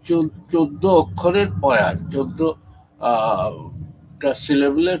 14 অক্ষরের পয়ার, 14টা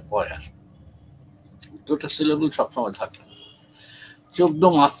সিলেবলের পয়ার, 2টা সিলেবল সবসময় থাকে, 14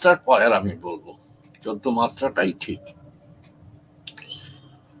 মাত্রার পয়ার আমি বলবো, 14 মাত্রাটাই ঠিক।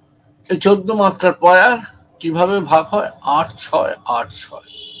 এই 14 মাত্রার পয়ার কিভাবে ভাগ হয়? 8-6 8-6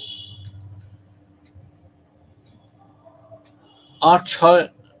 8-6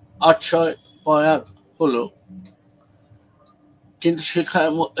 8-6 পয়ার হলো, কিন্তু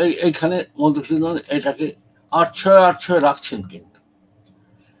এইখানে মধুসূদন এটাকে 8-6 8-6 রাখছেন, কিন্তু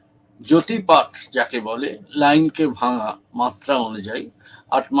জ্যোতিপাত যাকে বলে, লাইনকে ভাঙা মাত্রা অনুযায়ী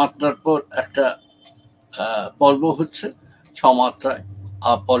 8 মাত্রার পর একটা পর্ব হচ্ছে 6 মাত্রায়,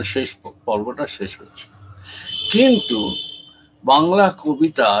 আর পরে শেষ পর্বটা শেষ হচ্ছে। কিন্তু বাংলা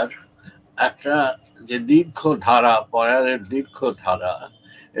কবিতার একটা যে দীর্ঘ ধারা, পয়ারের দীর্ঘ ধারা,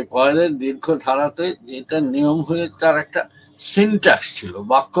 এই পয়ারের দীর্ঘ ধারাতে যেটা নিয়ম হয়ে তার একটা সিনট্যাক্স ছিল,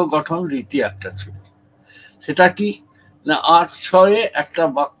 বাক্য গঠন রীতি একটা ছিল। সেটা কি না, 8-6 একটা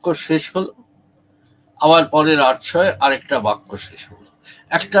বাক্য শেষ হলো, আবার পরের 8-6 আরেকটা বাক্য শেষ হলো,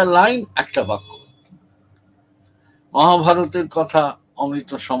 একটা লাইন একটা বাক্য। মহাভারতের কথা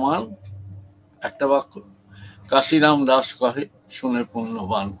অমৃত সমান একটা বাক্য, কাশিরাম দাস কহে শুনে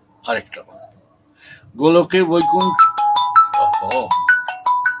পুণ্যবান আরেকটা বাক্য, গোলকে বৈকুণ্ঠ।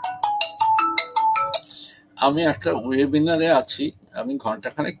 আমি একটা ওয়েবিনারে আছি, আমি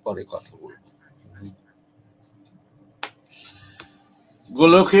ঘন্টাখানেক পরে কথা বলবো।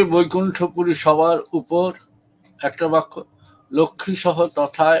 গোলকে বৈকুণ্ঠপুরী সবার উপর একটা বাক্য, লক্ষ্মী সহ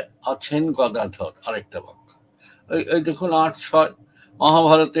তথায় আছেন গদাধর আরেকটা বাক্য। এই দেখুন 8-6,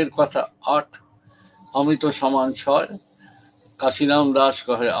 মহাভারতের কথা 8, অমৃত সমান 6, কাশিরাম দাস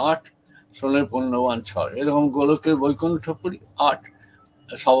কহে 8, শোনে পুণ্যবান 6, এরকম গোলকে বৈকুণ্ঠপুরী 8,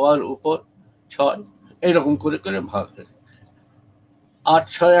 সবার উপর 6, এইরকম করে করে ভাগ হয়।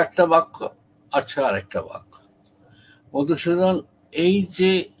 8-6 একটা বাক্য, 8-6 আরেকটা বাক্য। মধুসূদন এই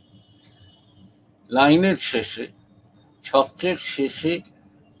যে লাইনের শেষে, ছত্রের শেষে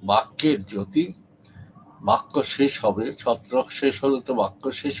বাক্যের জ্যোতি, বাক্য শেষ হবে, ছত্র শেষ হলো তো বাক্য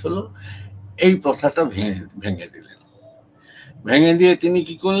শেষ হলো, এই প্রথাটা ভেঙে দিলেন। ভেঙে দিয়ে তিনি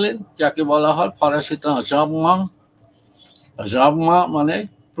কি করলেন, যাকে বলা হয় ফরাসিতে জাবমা, মানে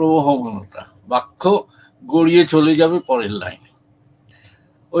প্রবহমানতা, বাক্য গড়িয়ে চলে যাবে পরের লাইনে।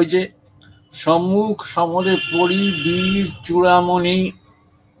 ওই যে সম্মুখ সমরে পড়ি বীর চূড়ামণি,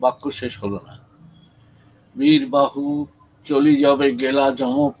 বাক্য শেষ হলো না, বীর বাহু চলি যাবে গেলা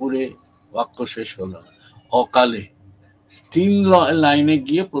জমপুরে, বাক্য শেষ হলো না, অকালে 3 লাইনে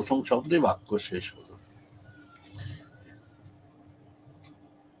গিয়ে প্রথম শব্দে বাক্য শেষ হলো।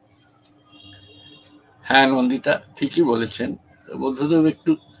 হ্যাঁ নন্দিতা ঠিকই বলেছেন, বুদ্ধদেব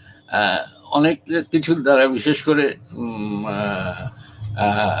একটু অনেক কিছুর দ্বারা, বিশেষ করে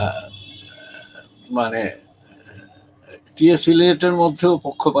মানে টি.এস. ইলিয়টের মধ্যেও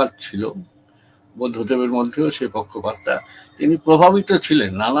পক্ষপাত ছিল, বুদ্ধদেবের মধ্যেও সেই পক্ষপাতটা, তিনি প্রভাবিত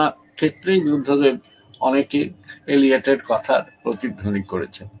ছিলেন নানা ক্ষেত্রেই। বুদ্ধদেব অনেকে এলিয়টের কথার প্রতিধ্বনি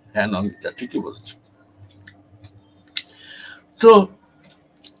করেছেন। হ্যাঁ নন্দিতা ঠিকই বলেছে। তো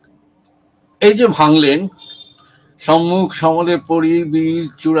এই যে ভাঙলেন, সম্মুখ সমরে পড়ি বীর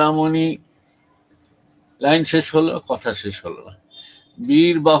চূড়ামণি, লাইন শেষ হলো, কথা শেষ হলো না।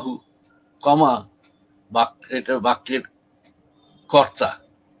 বীর বাহু কমা এটা বাক্যের কর্তা,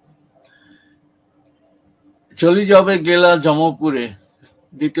 চলি যাবে গেলা জমপুরে,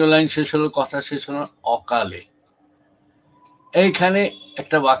 দ্বিতীয় লাইন শেষ হলো, কথা শেষ হলো অকালে। এইখানে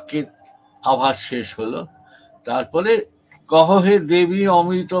একটা বাক্যের আভাস শেষ হলো। তারপরে কহ হে দেবী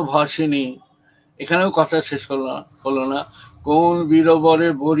অমৃত ভাসিনী, এখানেও কথা শেষ হলো না। কোন বীরবরে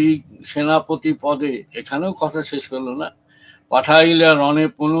বরি সেনাপতি পদে, এখানেও কথা শেষ হলো না। পাঠাইলে রণে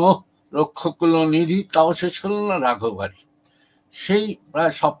পুনঃ রক্ষকুল নিধি, তাও শেষ হলো না রাঘবাড়ি। সেই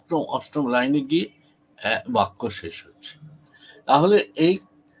প্রায় সপ্তম অষ্টম লাইনে গিয়ে বাক্য শেষ হচ্ছে। তাহলে এই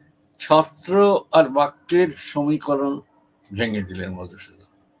ছত্র আর বাক্যের সমীকরণ ভেঙে দিলেন মধুসূদন।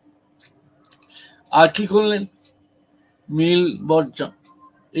 আর কি করলেন? মিল বর্জন।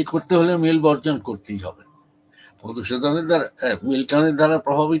 এই করতে হলে মিল বর্জন করতেই হবে। মধুসূদনের দ্বারা মিল্টনের দ্বারা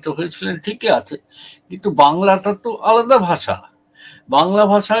প্রভাবিত হয়েছিলেন ঠিকই আছে, কিন্তু বাংলাটা তো আলাদা ভাষা। বাংলা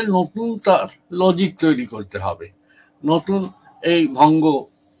ভাষায় নতুন তার লজিক তৈরি করতে হবে, নতুন এই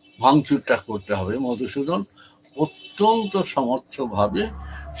ভাঙচুরটা করতে হবে। মধুসূদন অত্যন্ত সমর্থভাবে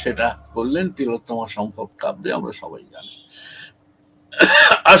সেটা করলেন তিলোত্তমা সম্ভব কাব্যে, আমরা সবাই জানি।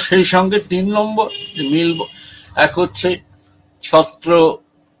 আর সেই সঙ্গে 3 নম্বর মিল, এক হচ্ছে ছত্র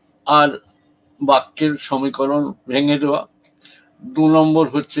আর বাক্যের সমীকরণ ভেঙে দেওয়া, 2 নম্বর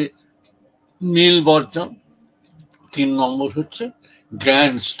হচ্ছে মিল বর্জন, 3 নম্বর হচ্ছে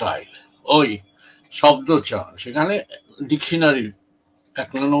গ্র্যান্ড স্টাইল, ওই শব্দচয়ন। সেখানে ডিকশনারি,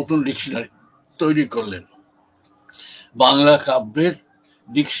 একটা নতুন ডিকশনারি তৈরি করলেন। বাংলা কাব্যের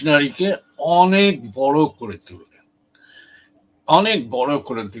ডিকশনারিকে অনেক বড় করে তুললেন, অনেক বড়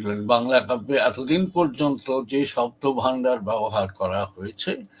করে দিলেন। বাংলা কাব্যে এতদিন পর্যন্ত যে শব্দ ভাণ্ডার ব্যবহার করা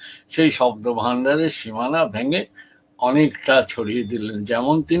হয়েছে, সেই শব্দ ভাণ্ডারের সীমানা ভেঙে অনেকটা ছড়িয়ে দিলেন।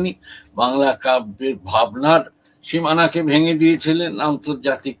 যেমন তিনি বাংলা কাব্যের ভাবনার সীমানাকে ভেঙে দিয়েছিলেন,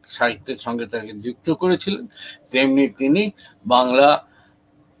 আন্তর্জাতিক সাহিত্যের সঙ্গে তাকে যুক্ত করেছিলেন, তেমনি তিনি বাংলা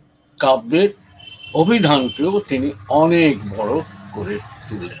কাব্যের অভিধানকেও তিনি অনেক বড় করে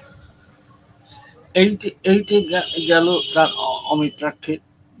তুললেন। এইটি গেল তার অমিত্রাক্ষের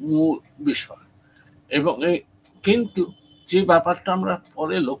মূল বিষয়। এবং কিন্তু যে ব্যাপারটা আমরা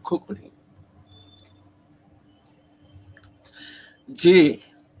পরে লক্ষ্য করি, যে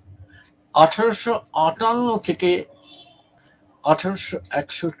 1858 থেকে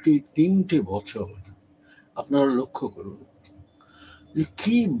 1861 3টে বছর আপনারা লক্ষ্য করুন,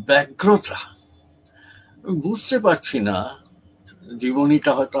 কি ব্যগ্রতা। বুঝতে পারছি না,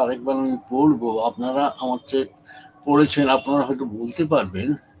 জীবনীটা হয়তো আরেকবার আমি পড়বো, আপনারা আমার চেয়ে পড়েছেন, আপনারা হয়তো বলতে পারবেন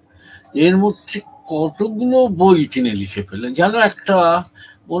এর মধ্যে কতগুলো বই তিনি লিখে ফেলেন। যেন একটা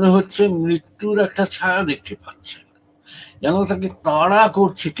মনে হচ্ছে মৃত্যুর একটা ছায়া দেখতে পাচ্ছেন, যেন তাকে তাড়া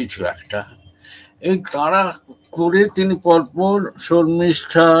করছে কিছু একটা। এই তাড়া করে তিনি পরপর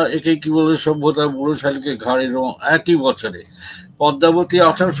শর্মিষ্ঠা, একে কি বলে সভ্যতা, বুড়ো শালিকে ঘাড়ে রং, একই বছরে পদ্মাবতী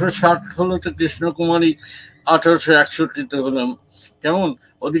 1860 হলো, তো কৃষ্ণকুমারী 1861 হলাম, কেমন।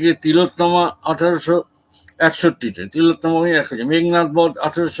 ওদিকে তিলোত্তমা 1861, তিলোত্তমা মেঘনাথ বধ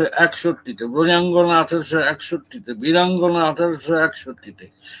 1861, ব্রজাঙ্গনা 1861, বীরাঙ্গনা 1861,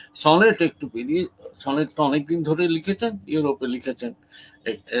 সনেট একটু পেরিয়ে, সনেট তো অনেকদিন ধরে লিখেছেন, ইউরোপে লিখেছেন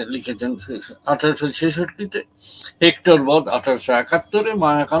 1866, হেক্টর বধ 1871,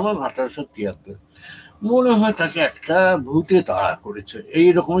 মায়াকানন 1873। মনে হয় তাকে একটা ভূতে তাড়া করেছে।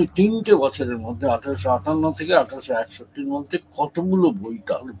 এইরকমই 3টে বছরের মধ্যে 1858 থেকে 1861 মধ্যে কতগুলো বই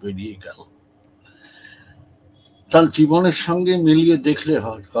তার বেরিয়ে গেল। তার জীবনের সঙ্গে মিলিয়ে দেখলে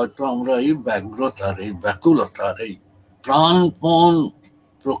হয়তো আমরা এই ব্যগ্রতার, এই ব্যাকুলতার, এই প্রাণপণ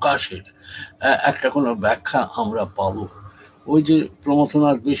প্রকাশের একটা কোনো ব্যাখ্যা আমরা পাবো। ওই যে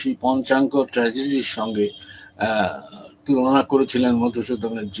প্রমথনাথ বেশি পঞ্চাঙ্গ ট্র্যাজেডির সঙ্গে তুলনা করেছিলেন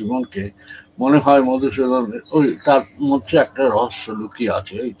মধুসূদনের জীবনকে, মনে হয় মধুসূদনের ওই তার মধ্যে একটা রহস্য লুকিয়ে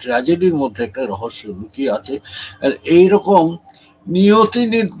আছে, এই ট্র্যাজেডির মধ্যে একটা রহস্য লুকিয়ে আছে। আর এইরকম নিয়তি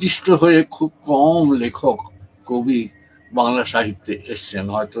নির্দিষ্ট হয়ে খুব কম লেখক কবি বাংলা সাহিত্যে এসছেন।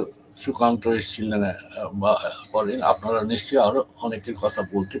 হয়তো সুকান্ত এসেছিলেন বা বলেন, আপনারা নিশ্চয়ই আরো অনেকের কথা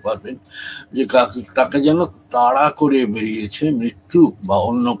বলতে পারবেন, যে তাকে যেন তাড়া করে বেরিয়েছে মৃত্যু বা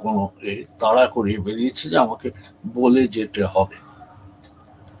অন্য কোনো তাড়া করে বেরিয়েছে যে আমাকে বলে যেতে হবে।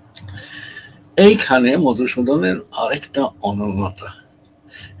 এইখানে মধুসূদনের আরেকটা অনন্যতা,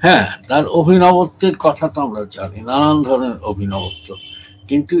 হ্যাঁ, তার অভিনবত্বের কথা তো আমরা জানি, নানান ধরনের অভিনবত্ব,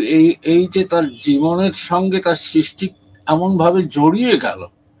 কিন্তু এই এই যে তার জীবনের সঙ্গে তার সৃষ্টি এমন ভাবে জড়িয়ে গেল,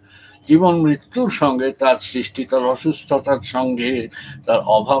 জীবন মৃত্যুর সঙ্গে তার সৃষ্টি, তার অসুস্থতার সঙ্গে, তার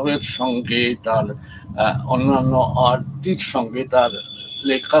অভাবের সঙ্গে, তার অন্যান্য আরতির সঙ্গে তার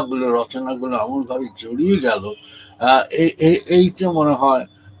লেখাগুলো, রচনাগুলো এমন ভাবে জড়িয়ে গেল, এইটা মনে হয়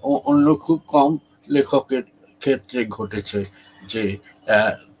অন্য খুব কম লেখকের ক্ষেত্রে ঘটেছে। যে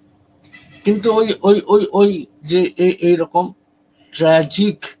কিন্তু ওই ওই ওই ওই যে এইরকম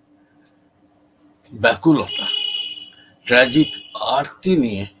ট্র্যাজিক ব্যাকুলতা, ট্র্যাজিক আরতি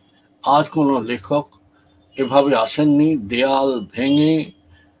নিয়ে আর কোনো লেখক এভাবে আসেননি। দেয়াল ভেঙে,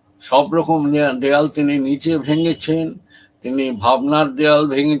 সব রকম দেয়াল তিনি নিজে ভেঙেছেন, তিনি ভাবনার দেয়াল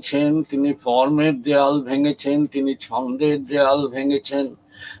ভেঙেছেন, তিনি ফর্মের দেয়াল ভেঙেছেন, তিনি ছন্দের দেয়াল ভেঙেছেন,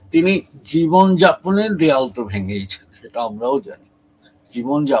 তিনি জীবনযাপনের দেয়াল তো ভেঙেইছেন, সেটা আমরাও জানি,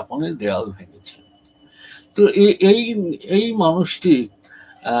 জীবনযাপনের দেয়াল ভেঙেছেন। তো এই এই মানুষটি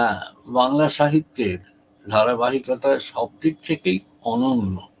বাংলা সাহিত্যের ধারাবাহিকতায় সব দিক থেকেই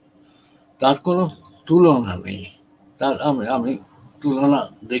অনন্য, তার কোনো তুলনা নেই। তার আমি তুলনা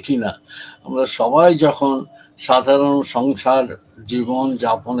দেখি না। আমরা সবাই যখন সাধারণ সংসার জীবন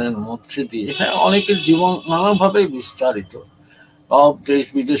যাপনের মধ্যে দিয়ে, হ্যাঁ অনেকের জীবন নানাভাবে বিস্তারিত, সব দেশ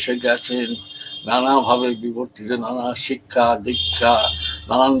বিদেশে গেছেন, নানাভাবে বিবর্তিত, নানা শিক্ষা দীক্ষা,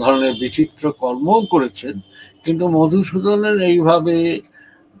 নানান ধরনের বিচিত্র কর্মও করেছেন, কিন্তু মধুসূদনের এইভাবে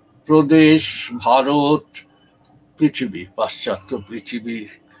প্রদেশ, ভারত, পৃথিবী, পাশ্চাত্য পৃথিবীর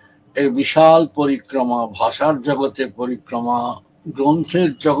এই বিশাল পরিক্রমা, ভাষার জগতে পরিক্রমা, গ্রন্থের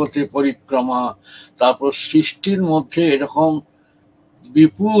জগতে পরিক্রমা, তারপর সৃষ্টির মধ্যে এরকম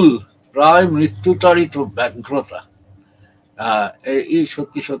বিপুল প্রায় মৃত্যুতাড়িত ব্যগ্রতা, এই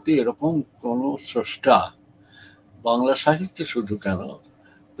সত্যি সত্যি এরকম কোন স্রষ্টা বাংলা সাহিত্যে শুধু কেন,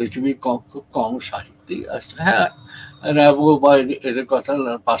 পৃথিবীর খুব কম সাহিত্যিক আছে। হ্যাঁ, র্যাবো বা এদের কথা,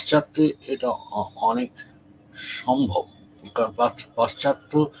 পাশ্চাত্যে এটা অনেক সম্ভব, কারণ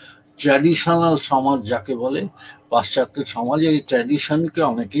পাশ্চাত্য ট্র্যাডিশনাল সমাজ যাকে বলে, পাশ্চাত্য সমাজে এই ট্র্যাডিশনকে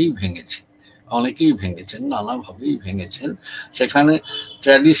অনেকেই ভেঙেছেন, নানাভাবেই ভেঙেছেন। সেখানে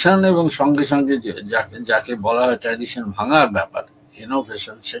ট্র্যাডিশন এবং সঙ্গে সঙ্গে যাকে বলা হয় ট্র্যাডিশন ভাঙার ব্যাপার,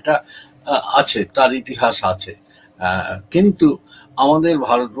 ইনোভেশন, সেটা আছে, তার ইতিহাস আছে। কিন্তু আমাদের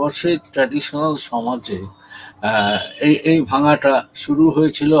ভারতবর্ষের ট্র্যাডিশনাল সমাজে এই ভাঙাটা শুরু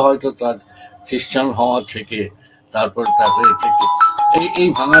হয়েছিল হয়তো তার খ্রিস্টান হওয়া থেকে, তারপর তাদের থেকে এই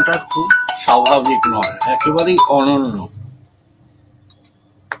ভাঙাটা খুব স্বাভাবিক নয়, একেবারেই অনন্য।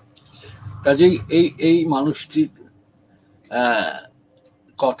 কাজেই এই মানুষটির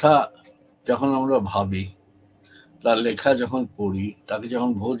কথা যখন আমরা ভাবি, তার লেখা যখন পড়ি, তাকে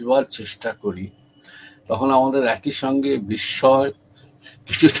যখন বোঝবার চেষ্টা করি, তখন আমাদের একই সঙ্গে বিস্ময়,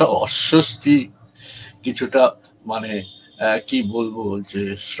 কিছুটা অস্বস্তি, কিছুটা মানে কি বলবো, যে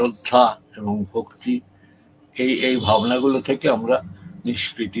শ্রদ্ধা এবং ভক্তি, এই ভাবনাগুলো থেকে আমরা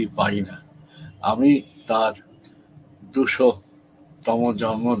নিষ্কৃতি পাই না। আমি তার 200তম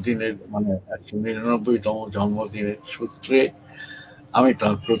জন্মদিনের, মানে 199তম জন্মদিনের সূত্রে আমি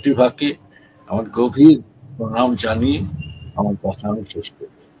তার প্রতিভাকে আমার গভীর প্রণাম জানিয়ে আমার কথা আমি শেষ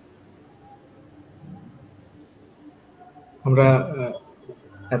করছি। আমরা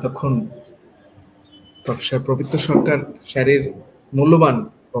এতক্ষণ প্রফেসর পবিত্র সরকার স্যারের মূল্যবান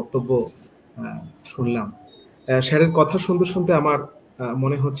বক্তব্য শুনলাম। স্যারের কথা শুনতে শুনতে আমার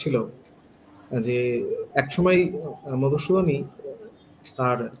মনে হচ্ছিল যে একসময় মধুসূদনী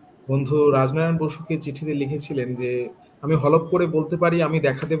তার বন্ধু রাজনারায়ণ বসুকে চিঠিতে লিখেছিলেন যে আমি হলপ করে বলতে পারি আমি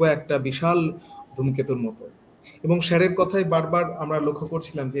দেখা দেব একটা বিশাল ধূমকেতুর মতো। এবং স্যারের কথাই বারবার আমরা লক্ষ্য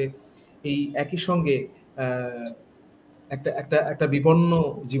করছিলাম যে এই একই সঙ্গে একটা একটা একটা বিপন্ন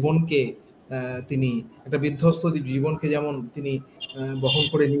জীবনকে তিনি, একটা বিধ্বস্ত জীবনকে যেমন তিনি বহন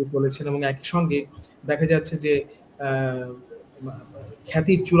করে নিয়ে চলেছেন, এবং একই সঙ্গে দেখা যাচ্ছে যে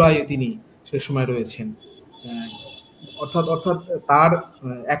খ্যাতির চূড়ায় তিনি সে সময় রয়েছেন। অর্থাৎ অর্থাৎ তার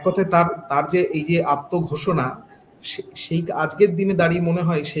এক কথায় তার তার যে এই যে আত্মঘোষণা, সেই আজকের দিনে দাঁড়িয়ে মনে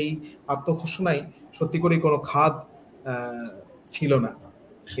হয় সেই আত্মঘোষণাই সত্যি করে কোনো খাদ ছিল না,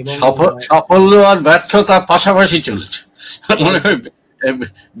 এবং সাফল্য আর ব্যর্থতা পাশাপাশি চলেছে। মনে হয়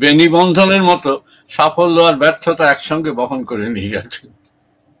বেনিবন্ধনের মতো সাফল্য আর ব্যর্থতা একসঙ্গে বহন করে নিয়ে যাচ্ছে।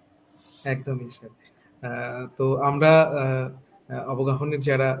 একদমই স্যার। তো আমরা অবগাহনের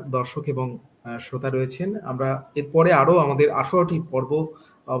যারা দর্শক এবং শ্রোতা রয়েছেন, আমরা এরপরে আরো আমাদের 18টি পর্ব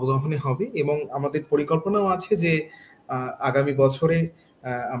অবগাহনে হবে, এবং আমাদের পরিকল্পনাও আছে যে আগামী বছরে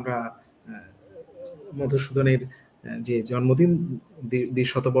আমরা মধুসূদনের যে জন্মদিন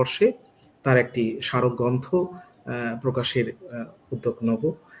 200 বর্ষে তার একটি স্মারক গ্রন্থ প্রকাশের উদ্যোগ নেব।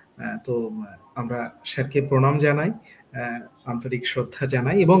 তো আমরা স্যারকে প্রণাম জানাই, আন্তরিক শ্রদ্ধা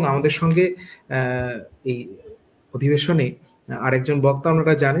জানাই, এবং আমাদের সঙ্গে এই অধিবেশনে আরেকজন বক্তা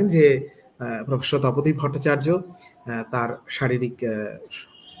আপনারা জানেন যে প্রফেসর তপদীপ ভট্টাচার্য, তার শারীরিক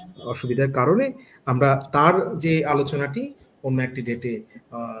অসুবিধার কারণে আমরা তার যে আলোচনাটি অন্য একটি ডেটে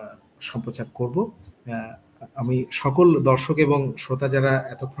সম্প্রচার করব। আমি সকল দর্শক এবং শ্রোতা যারা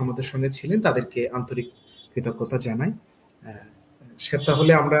এতক্ষণ আমাদের সঙ্গে ছিলেন তাদেরকে আন্তরিক কৃতজ্ঞতা জানাই। স্যার,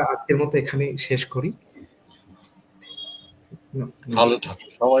 তাহলে আমরা আজকের মতো এখানে শেষ করি। ভালো থাকো,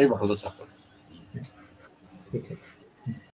 সবাই ভালো থাকো। ঠিক আছে।